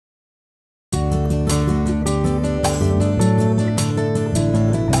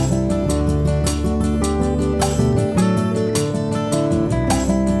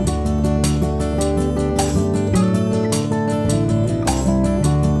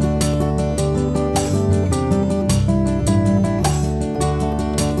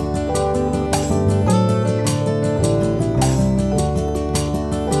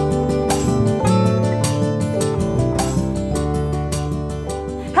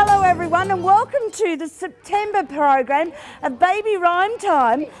everyone, and welcome to the September program of Baby Rhyme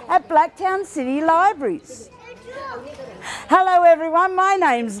Time at Blacktown City Libraries. Hello everyone, my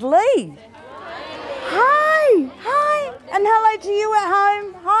name's Lee. Hi, and hello to you at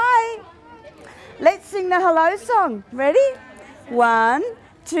home. Hi. Let's sing the hello song. Ready? 1,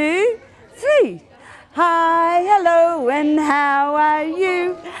 2, 3. Hi, hello, and how are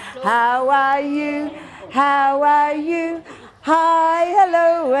you? How are you? How are you? Hi,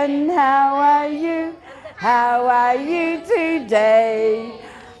 hello, and how are you? How are you today?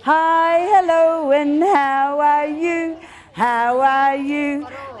 Hi, hello, and how are you? How are you?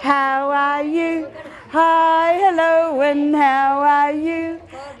 How are you? Hi, hello, and how are you?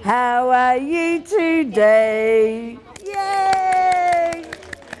 How are you today? Yay!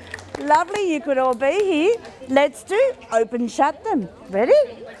 Lovely, you could all be here. Let's do open, shut them. Ready?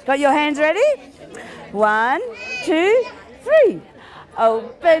 Got your hands ready? 1, 2, 3.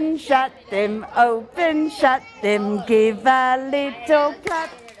 Open, shut them, give a little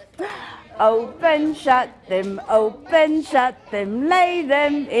clap. Open, shut them, lay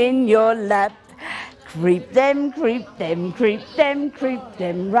them in your lap. Creep them, creep them, creep them, creep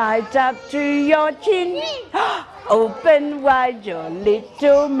them right up to your chin. Open wide your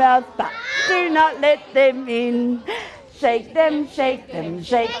little mouth, but do not let them in. Shake them, shake them,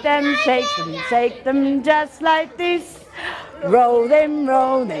 shake them, shake them, shake them just like this. Roll them,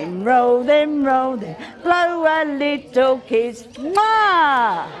 roll them, roll them, roll them, blow a little kiss.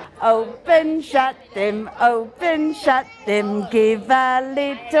 Mwah! Open, shut them, give a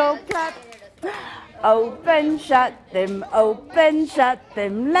little clap. Open, shut them,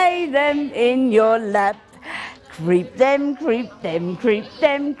 lay them in your lap. Creep them, creep them, creep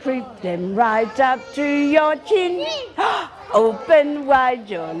them, creep them right up to your chin. Open wide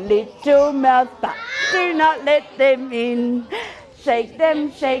your little mouth, but do not let them in. Shake them,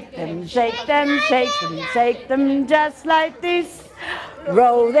 shake them, shake them, shake them, shake them just like this.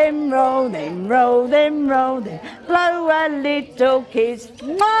 Roll them, roll them, roll them, roll them, blow a little kiss.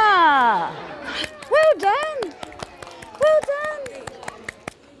 Mwah! Well done, well done.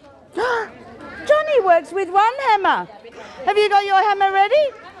 Johnny works with one hammer. Have you got your hammer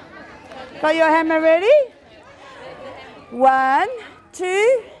ready? Got your hammer ready? 1,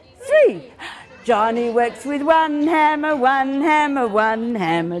 2, 3. Johnny works with one hammer, one hammer, one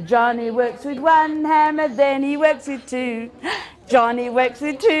hammer. Johnny works with one hammer, then he works with two. Johnny works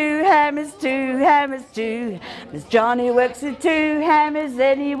with two hammers, two hammers, two hammers. Johnny works with two hammers,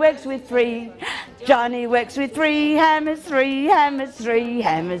 then he works with three. Johnny works with three hammers, three hammers, three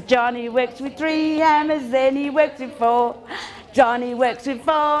hammers. Johnny works with three hammers, then he works with four. Johnny works with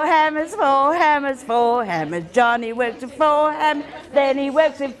four hammers, four hammers, four hammers. Johnny works with four hammers, then he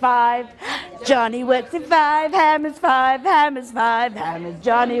works with five. Johnny works with five hammers, five hammers, five hammers.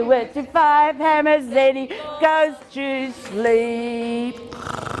 Johnny works with five hammers, then he goes to sleep.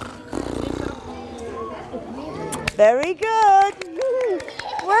 Very good.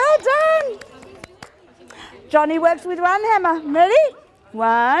 Well done. Johnny works with one hammer. Ready?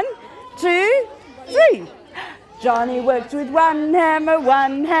 1, 2, 3. Johnny works with one hammer,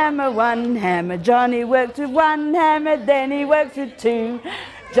 one hammer, one hammer. Johnny works with one hammer, then he works with two.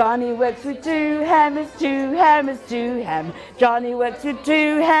 Johnny works with two hammers, two hammers, two hammers. Johnny works with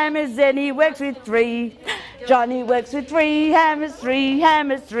two hammers, then he works with three. Johnny works with three hammers, three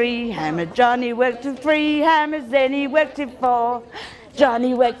hammers, three hammers. Johnny works with three hammers, then he works with four.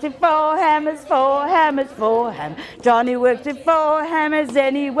 Johnny works with four hammers, four hammers, four hammers. Johnny works with four hammers,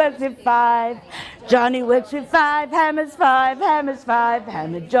 then he works with five. Johnny works with five hammers, five hammers, five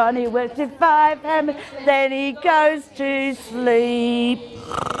hammers. Johnny works with five hammers, then he goes to sleep.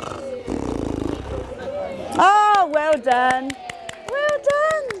 Oh, well done. Well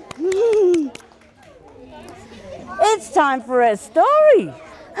done. It's time for a story.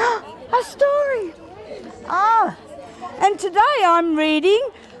 A story. Ah. And today I'm reading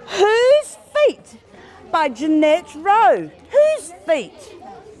Whose Feet by Jeanette Rowe. Whose feet?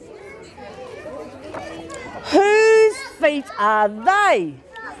 Whose feet are they?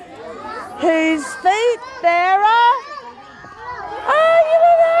 Whose feet? There are... Oh, you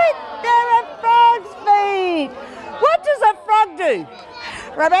were right. There are frog's feet. What does a frog do?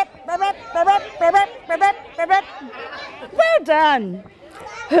 Rabbit, rabbit, rabbit, rabbit, rabbit, rabbit. Well done.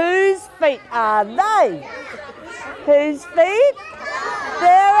 Whose feet are they? Whose feet?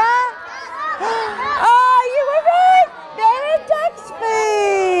 There are... Oh, you were right! There are duck's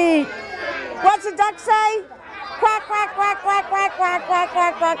feet! What's a duck say? Quack, quack, quack, quack, quack, quack, quack,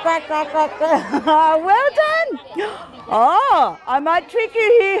 quack, quack, quack, quack, quack. Oh, well done! Oh, I might trick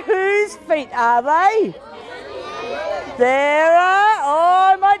you here. Whose feet are they? There are...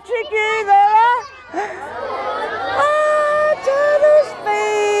 Oh, I might trick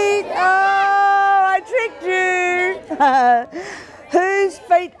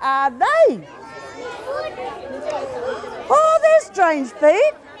are they? Oh, they're strange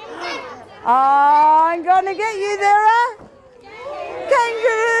feet. I'm going to get you. They're a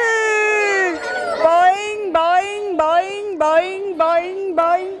kangaroo. Boing, boing, boing, boing, boing,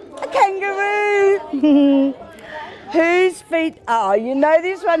 boing. A kangaroo. Whose feet? Oh, you know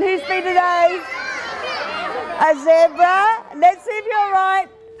this one. Whose feet are they? A zebra. Let's see if you're right.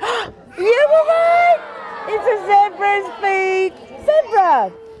 You were right. It's a zebra's feet.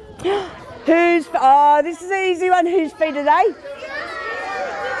 Zebra. Oh, this is an easy one. Whose feet are they?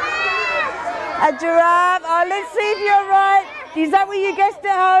 A giraffe. Oh, let's see if you're right. Is that what you guessed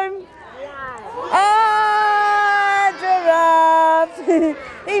at home? Ah, giraffe.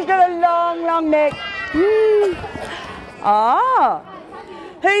 He's got a long, long neck. Ah,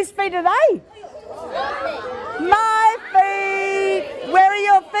 whose feet are they? My feet. Where are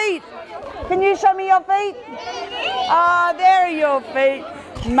your feet? Can you show me your feet? Ah, there are your feet.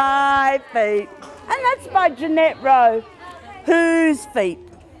 My feet. And that's by Jeanette Rowe. Whose feet?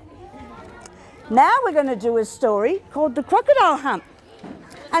 Now we're going to do a story called The Crocodile Hunt.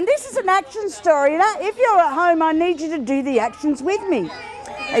 And this is an action story. Now, if you're at home, I need you to do the actions with me.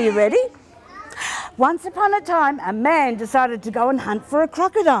 Are you ready? Once upon a time, a man decided to go and hunt for a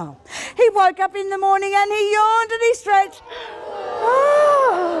crocodile. He woke up in the morning and he yawned and he stretched.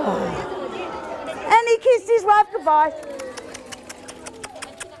 Oh. And he kissed his wife goodbye.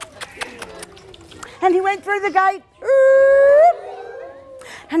 And he went through the gate.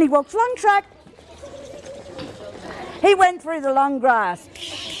 And he walked along track. He went through the long grass.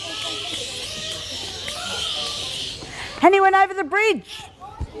 And he went over the bridge.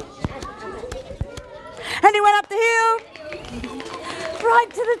 And he went up the hill. Right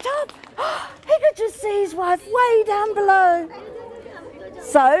to the top. He could just see his wife way down below.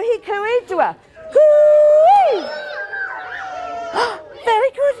 So he cooed to her. Coo-ee!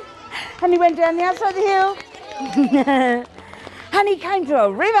 Very good. And he went down the outside of the hill. And he came to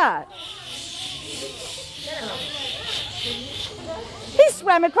a river. He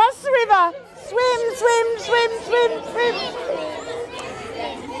swam across the river. Swim, swim, swim, swim, swim.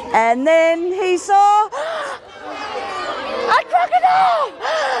 And then he saw a crocodile.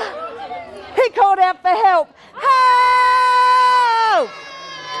 He called out for help. Help!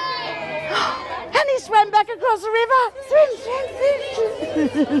 And he swam back across the river. Swim, swim,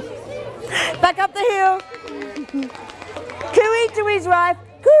 swim. Back up the hill. Cooey to his wife.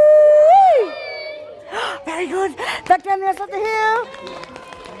 Cooey! Very good. Back down the outside of the hill.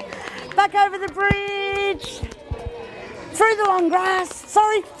 Back over the bridge. Through the long grass.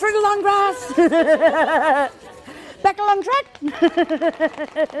 Sorry, through the long grass. Back along track.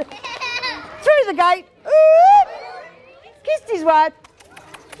 Through the gate. Kissed his wife.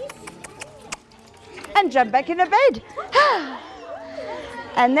 And jumped back into bed.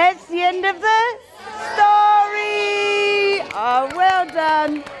 And that's the end of the story. Oh, well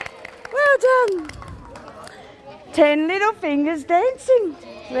done. Well done. 10 little fingers dancing.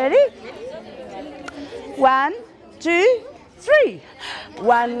 Ready? 1, 2, 3.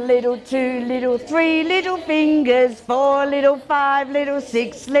 1 little, 2 little, 3 little fingers, 4 little, 5 little,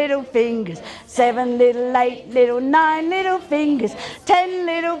 6 little fingers, 7 little, 8 little, 9 little fingers, 10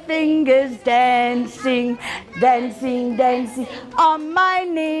 little fingers dancing, dancing, dancing on my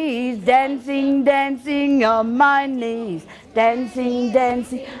knees, dancing, dancing on my knees, dancing,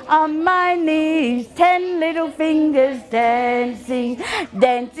 dancing on my knees, 10 little fingers dancing,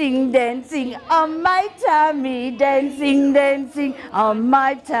 dancing, dancing on my tummy, dancing, dancing on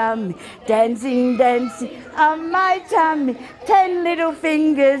my tummy, dancing, dancing on my tummy, 10 little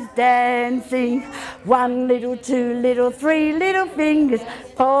fingers dancing, 1 little, 2 little, 3 little fingers,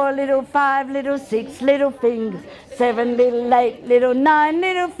 4 little, 5 little, 6 little fingers, 7 little, 8 little, 9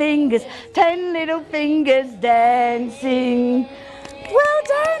 little fingers, 10 little fingers dancing. Well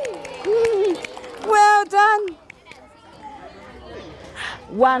done. Well done.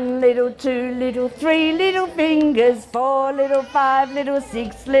 1 little, 2 little, 3 little fingers, 4 little, 5 little,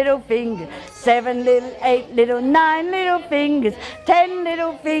 6 little fingers, 7 little, 8 little, 9 little fingers, 10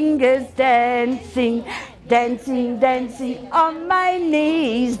 little fingers dancing, dancing, dancing on my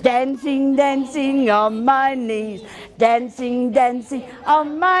knees, dancing, dancing on my knees, dancing, dancing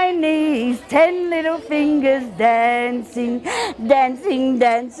on my knees, 10 little fingers dancing, dancing,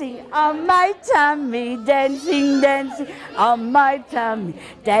 dancing on my tummy, dancing, dancing on my tummy,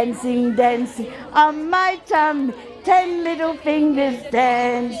 dancing, dancing on my tummy, 10 little fingers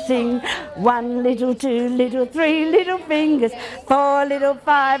dancing, 1 little, 2 little, 3 little fingers, 4 little,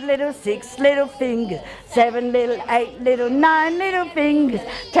 5 little, 6 little fingers, 7 little, 8 little, 9 little fingers,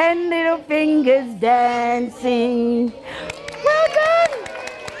 10 little fingers dancing. Well done.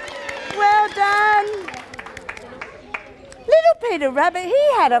 done. Little Peter Rabbit,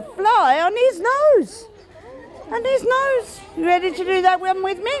 he had a fly on his nose. On his nose. You ready to do that one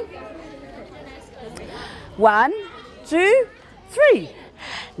with me? 1, 2, 3.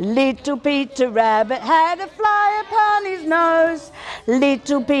 Little Peter Rabbit had a fly upon his nose.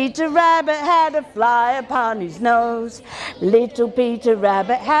 Little Peter Rabbit had a fly upon his nose. Little Peter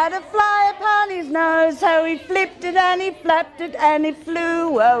Rabbit had a fly upon his nose. So he flipped it and he flapped it and it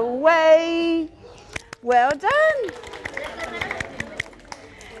flew away. Well done.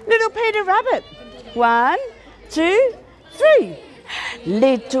 Little Peter Rabbit. 1, 2, 3.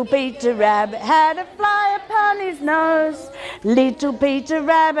 Little Peter Rabbit had a fly upon his nose. Little Peter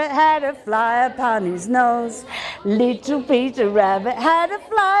Rabbit had a fly upon his nose. Little Peter Rabbit had a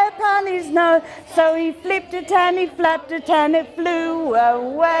fly upon his nose. So he flipped it and he flapped it and it flew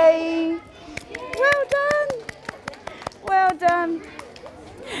away. Well done. Well done.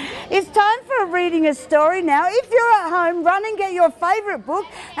 It's time for reading a story now. If you're at home, run and get your favourite book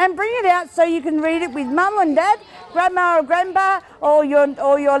and bring it out so you can read it with Mum and Dad, Grandma or Grandpa, or your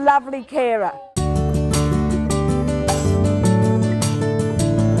lovely carer.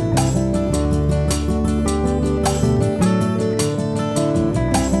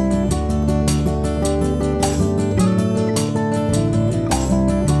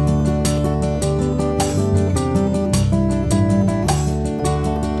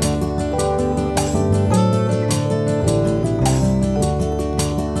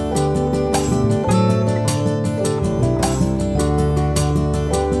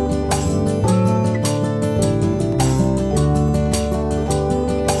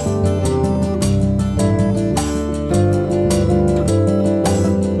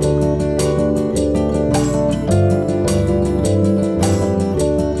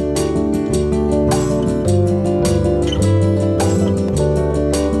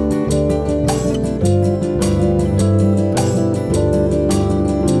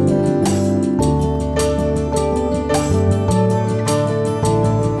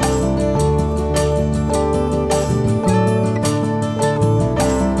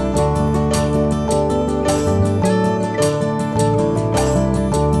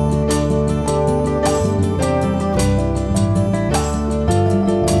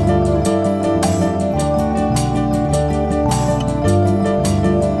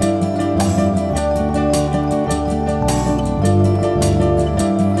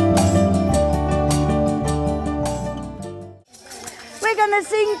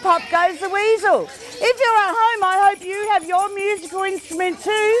 Pop Goes the Weasel. If you're at home, I hope you have your musical instrument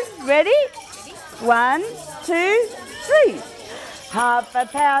too. Ready? 1, 2, 3. Half a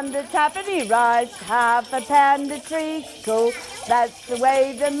pound of tuppenny rice, half a pound of treacle. That's the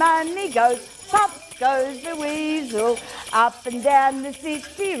way the money goes. Pop goes the weasel, up and down the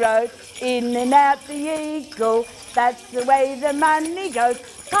city road, in and out the eagle. That's the way the money goes.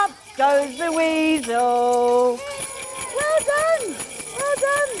 Pop goes the weasel. Well done. Well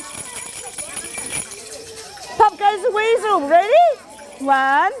done. Pop goes the weasel. Ready?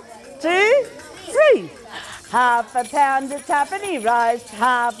 1, 2, 3. Half a pound of tuppenny rice,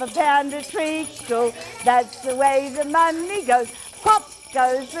 half a pound of treacle. That's the way the money goes. Pop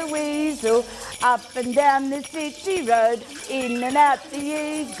goes the weasel, up and down the city road, in and out the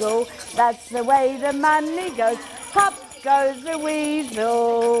eagle. That's the way the money goes. Pop goes the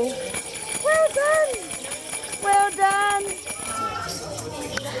weasel. Well done. Well done.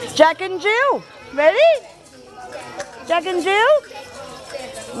 Jack and Jill. Ready? Jack and Jill.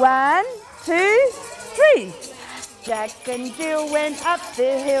 1, 2, 3. Jack and Jill went up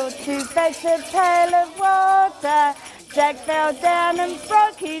the hill to fetch a pail of water. Jack fell down and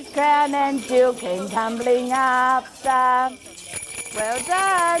broke his crown and Jill came tumbling after. Well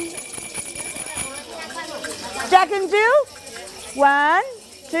done. Jack and Jill. 1,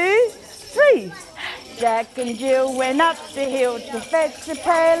 2, 3. Jack and Jill went up the hill to fetch a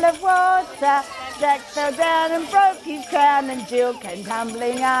pail of water. Jack fell down and broke his crown and Jill came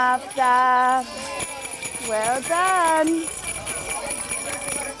tumbling after. Well done.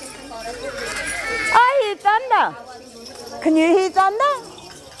 I hear thunder. Can you hear thunder?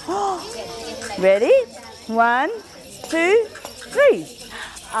 Ready? 1, 2, 3.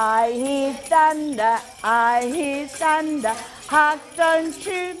 I hear thunder, I hear thunder. Hark, don't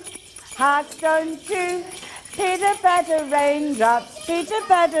you? Hark, don't you? Pitter patter raindrops, pitter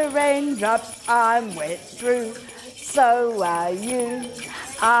patter raindrops. I'm wet through, so are you.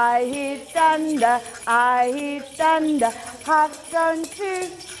 I hear thunder, I hear thunder. Hark, don't you?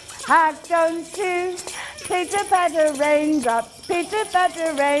 Hark, don't you? Pitter patter raindrops,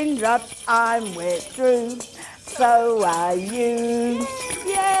 I'm wet through, so are you.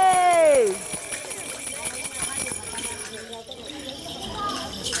 Yay!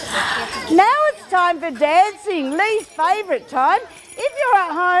 Now it's time for dancing, Lee's favourite time. If you're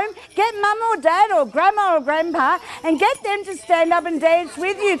at home, get mum or dad or grandma or grandpa and get them to stand up and dance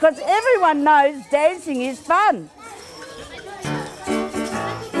with you, because everyone knows dancing is fun.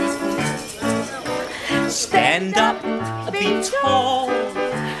 Stand up, be tall.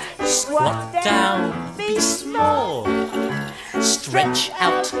 Squat down, be small. Stretch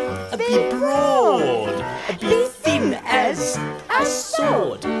out, be broad. Be thin as a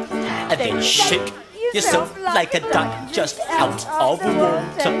sword. And then shake yourself like a duck just out of the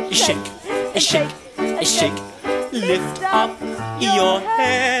water. Shake, shake, shake. Lift up your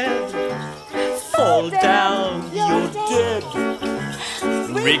head. Fall down, you're dead.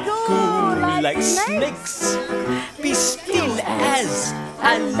 Wriggle like snakes. Be still as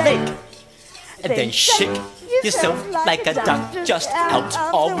a lake. And then shake yourself like a duck just out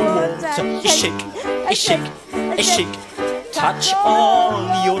of the water. Shake, shake, shake. Touch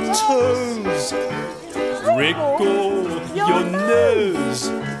on your toes. Wriggle your nose.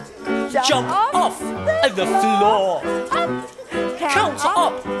 Jump off the floor. Count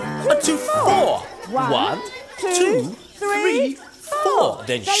up to 4. 1, 2, 3, 4.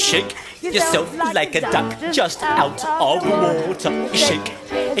 Then shake yourself like a duck just out of the water. Shake,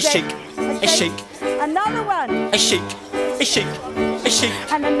 shake, shake. Another one. Shake, shake,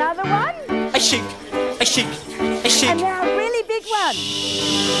 shake. And another one. Shake, shake, shake. And now a really big one.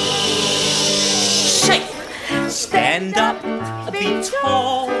 Shake. Stand up, be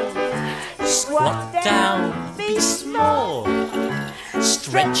tall. Squat down, be small.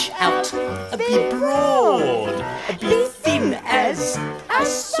 Stretch out, be broad. Be thin as a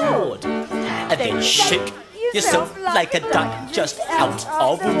sword. And then shake yourself like a duck just out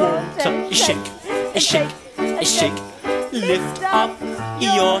of the water. Shake, shake, shake. Lift up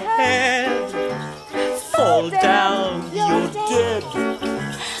your head. Fall down, you're dead.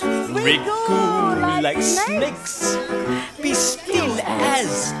 Wriggle like snakes. Be still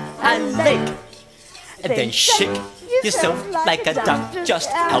as a lake. And then shake yourself like a duck just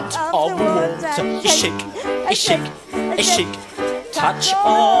out of the water. Shake, shake, shake. Touch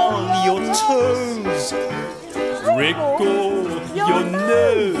on your toes. Wriggle your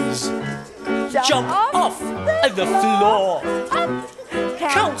nose. Jump off the floor.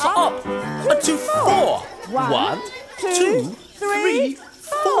 Count up to 4. 1, 2, 3,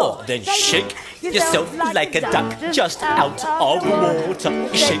 4. Then shake yourself like a duck just out of the water.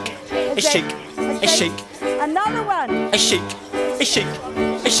 Shake, shake, shake. Another one. Shake, shake,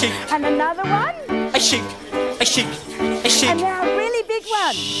 shake. And another one. Shake, shake, shake. And now a really big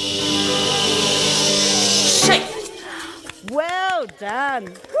one. Shake. Well done.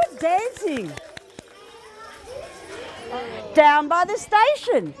 Good dancing. Down by the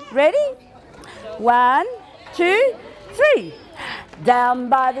station. Ready? 1, 2, 3. Down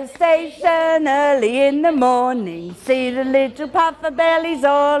by the station early in the morning. See the little puffer bellies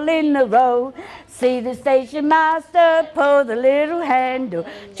all in a row. See the station master pull the little handle.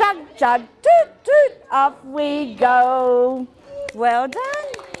 Chug, chug, toot, toot, off we go. Well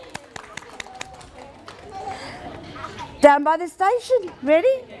done. Down by the station.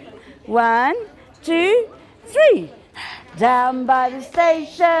 Ready? 1, 2, 3. Down by the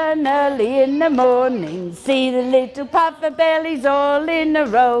station early in the morning. See the little puffer bellies all in a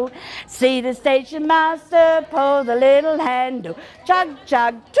row. See the station master pull the little handle. Chug,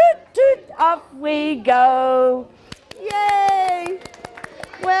 chug, toot, toot, off we go. Yay!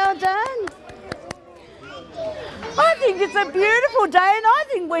 Well done. I think it's a beautiful day and I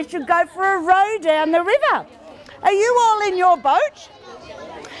think we should go for a row down the river. Are you all in your boat?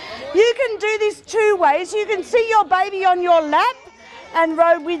 You can do this 2 ways. You can see your baby on your lap and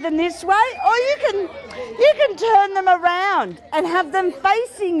row with them this way, or you can turn them around and have them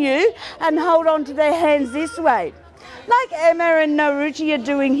facing you and hold on to their hands this way, like Emma and Naruti are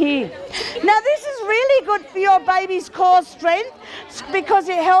doing here. Now this is really good for your baby's core strength because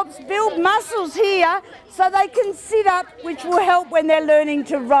it helps build muscles here so they can sit up, which will help when they're learning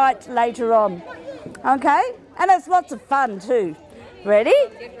to write later on. Okay? And it's lots of fun too. Ready?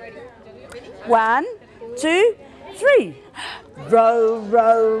 1, 2, 3. Row,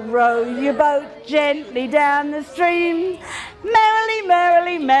 row, row your boat gently down the stream. Merrily,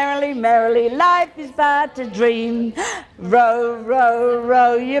 merrily, merrily, merrily, life is but a dream. Row, row,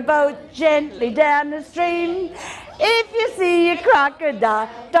 row your boat gently down the stream. If you see a crocodile,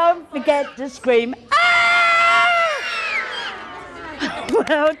 don't forget to scream. Ah!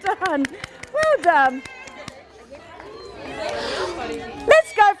 Well done. Well done.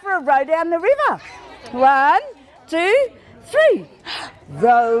 Let's go for a row down the river. 1, 2, 3.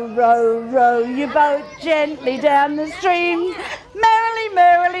 Row, row, row your boat gently down the stream. Merrily,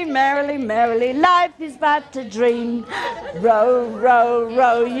 merrily, merrily, merrily, life is but a dream. Row, row,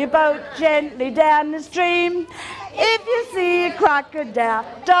 row your boat gently down the stream. If you see a crocodile,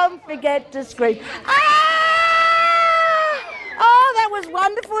 don't forget to scream. Ah! Oh, that was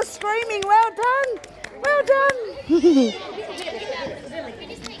wonderful screaming. Well done. Well done.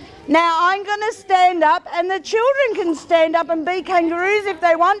 Now I'm going to stand up, and the children can stand up and be kangaroos if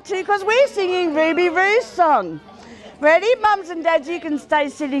they want to, because we're singing Ruby Roo's song. Ready? Mums and dads, you can stay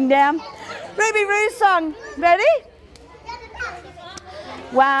sitting down. Ruby Roo's song. Ready?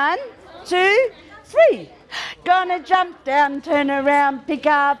 1, 2, 3. Gonna jump down, turn around, pick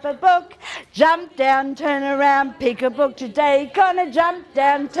up a book. Jump down, turn around, pick a book today. Gonna jump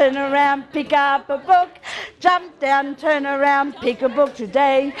down, turn around, pick up a book. Jump down, turn around, pick a book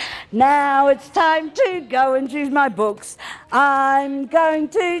today. Now it's time to go and choose my books. I'm going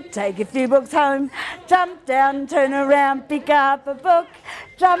to take a few books home. Jump down, turn around, pick up a book.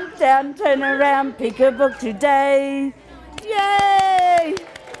 Jump down, turn around, pick a book today. Yay!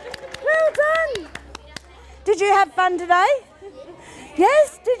 Well done. Did you have fun today?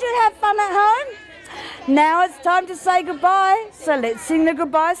 Yes? Did you have fun at home? Now it's time to say goodbye. So let's sing the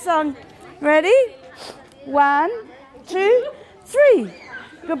goodbye song. Ready? 1, 2, 3.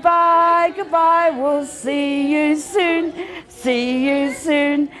 Goodbye, goodbye, we'll see you soon. See you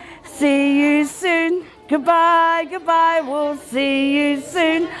soon. See you soon. Goodbye, goodbye, we'll see you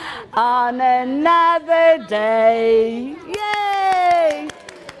soon on another day. Yay!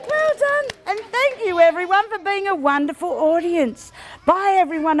 Well done, and thank you everyone for being a wonderful audience. Bye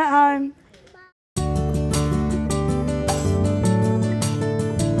everyone at home.